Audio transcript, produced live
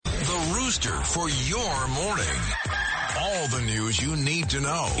booster for your morning. All the news you need to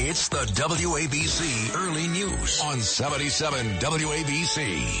know. It's the WABC Early News on 77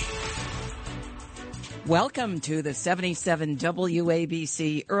 WABC. Welcome to the 77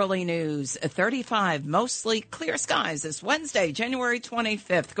 WABC Early News. 35 mostly clear skies this Wednesday, January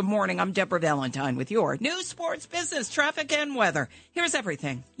 25th. Good morning. I'm Deborah Valentine with your news, sports, business, traffic, and weather. Here's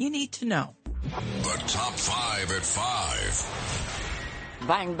everything you need to know. The top 5 at 5.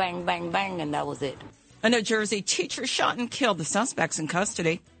 Bang, bang, bang, bang, and that was it. A New Jersey teacher shot and killed. The suspects in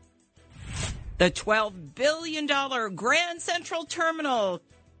custody. The $12 billion Grand Central Terminal.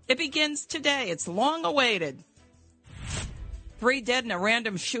 It begins today. It's long awaited. 3 dead in a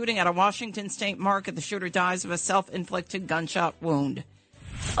random shooting at a Washington State market. The shooter dies of a self-inflicted gunshot wound.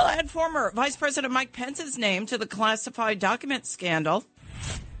 I'll add former Vice President Mike Pence's name to the classified document scandal.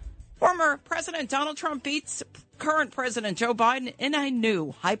 Former President Donald Trump beats current President Joe Biden in a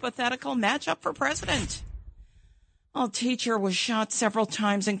new hypothetical matchup for president. A teacher was shot several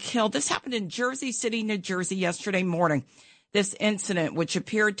times and killed. This happened in Jersey City, New Jersey yesterday morning. This incident, which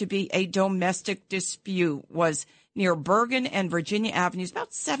appeared to be a domestic dispute, was near Bergen and Virginia Avenues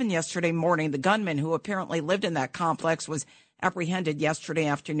about 7 yesterday morning. The gunman, who apparently lived in that complex, was apprehended yesterday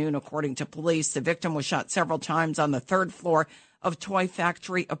afternoon, according to police. The victim was shot several times on the 3rd floor of Toy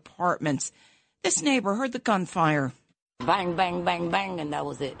Factory Apartments. This neighbor heard the gunfire. Bang, bang, bang, bang, and that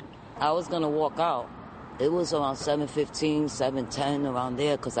was it. I was going to walk out. It was around 7:15, 7:10, around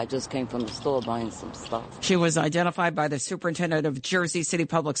there, because I just came from the store buying some stuff. She was identified by the superintendent of Jersey City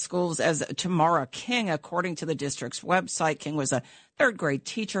Public Schools as Tamara King. According to the district's website, King was a 3rd-grade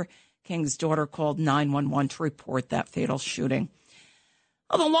teacher. King's daughter called 911 to report that fatal shooting.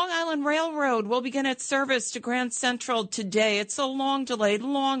 The Long Island Railroad will begin its service to Grand Central today. It's a long-delayed,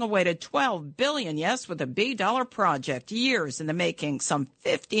 long-awaited $12 billion, yes, with a B dollar project, years in the making, some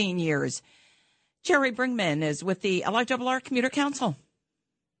 15 years. Jerry Brinkman is with the LIRR Commuter Council.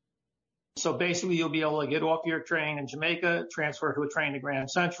 So basically, you'll be able to get off your train in Jamaica, transfer to a train to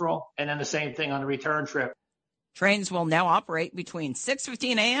Grand Central, and then the same thing on the return trip. Trains will now operate between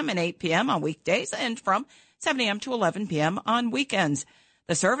 6:15 a.m. and 8 p.m. on weekdays and from 7 a.m. to 11 p.m. on weekends.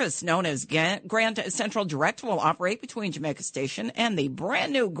 The service, known as Grand Central Direct, will operate between Jamaica Station and the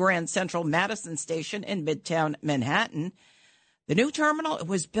brand-new Grand Central Madison Station in Midtown Manhattan. The new terminal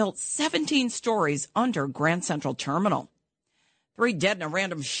was built 17 stories under Grand Central Terminal. 3 dead in a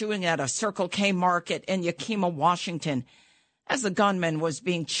random shooting at a Circle K market in Yakima, Washington. As the gunman was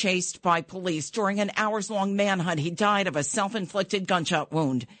being chased by police during an hours-long manhunt, he died of a self-inflicted gunshot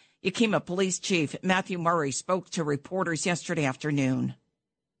wound. Yakima Police Chief Matthew Murray spoke to reporters yesterday afternoon.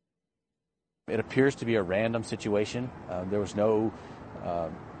 It appears to be a random situation. There was no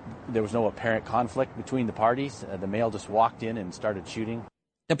apparent conflict between the parties. The male just walked in and started shooting.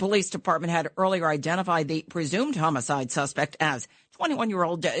 The police department had earlier identified the presumed homicide suspect as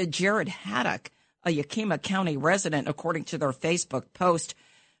 21-year-old Jared Haddock, a Yakima County resident, according to their Facebook post.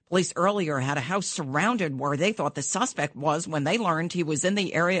 Police earlier had a house surrounded where they thought the suspect was when they learned he was in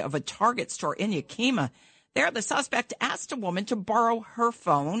the area of a Target store in Yakima. There, the suspect asked a woman to borrow her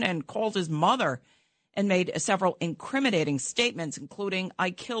phone and called his mother and made several incriminating statements, including,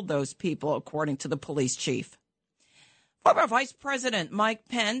 "I killed those people," according to the police chief. Former Vice President Mike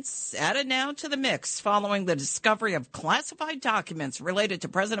Pence added now to the mix following the discovery of classified documents related to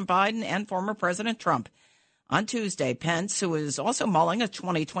President Biden and former President Trump. On Tuesday, Pence, who is also mulling a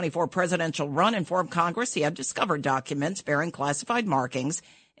 2024 presidential run, informed Congress he had discovered documents bearing classified markings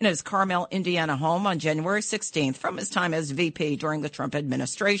in his Carmel, Indiana home on January 16th from his time as VP during the Trump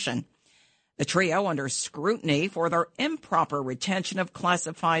administration. The trio under scrutiny for their improper retention of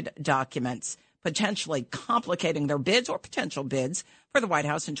classified documents, potentially complicating their bids or potential bids for the White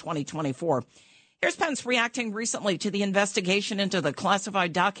House in 2024. Here's Pence reacting recently to the investigation into the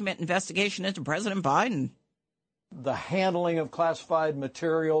classified document investigation into President Biden. The handling of classified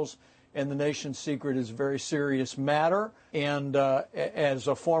materials and the nation's secret is a very serious matter. And as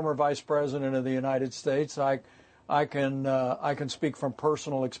a former vice president of the United States, I can speak from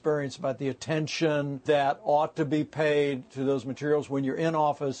personal experience about the attention that ought to be paid to those materials when you're in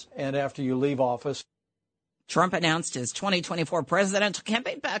office and after you leave office. Trump announced his 2024 presidential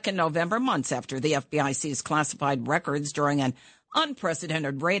campaign back in November, months after the FBI seized classified records during an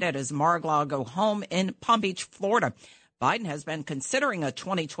unprecedented raid at his Mar-a-Lago home in Palm Beach, Florida. Biden has been considering a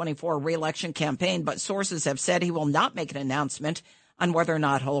 2024 re-election campaign, but sources have said he will not make an announcement on whether or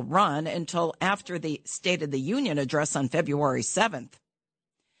not he'll run until after the State of the Union address on February 7th.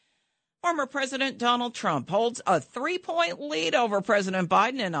 Former President Donald Trump holds a 3-point lead over President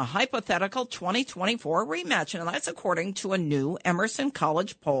Biden in a hypothetical 2024 rematch, and that's according to a new Emerson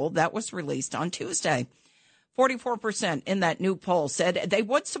College poll that was released on Tuesday. 44% in that new poll said they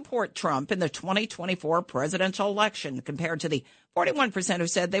would support Trump in the 2024 presidential election, compared to the 41% who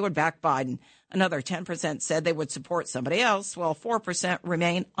said they would back Biden. Another 10% said they would support somebody else, while 4%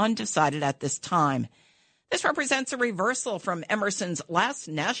 remain undecided at this time. This represents a reversal from Emerson's last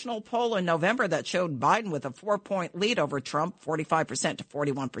national poll in November that showed Biden with a 4-point lead over Trump, 45% to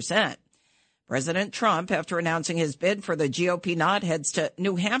 41%. President Trump, after announcing his bid for the GOP nod, heads to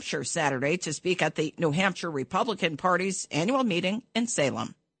New Hampshire Saturday to speak at the New Hampshire Republican Party's annual meeting in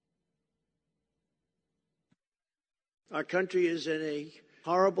Salem. Our country is in a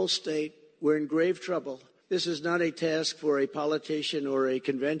horrible state. We're in grave trouble. This is not a task for a politician or a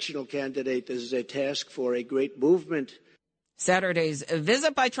conventional candidate. This is a task for a great movement. Saturday's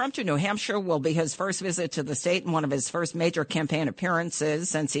visit by Trump to New Hampshire will be his first visit to the state and one of his first major campaign appearances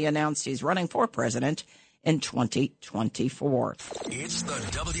since he announced he's running for president in 2024. It's the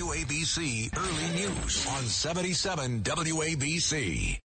WABC Early News on 77 WABC.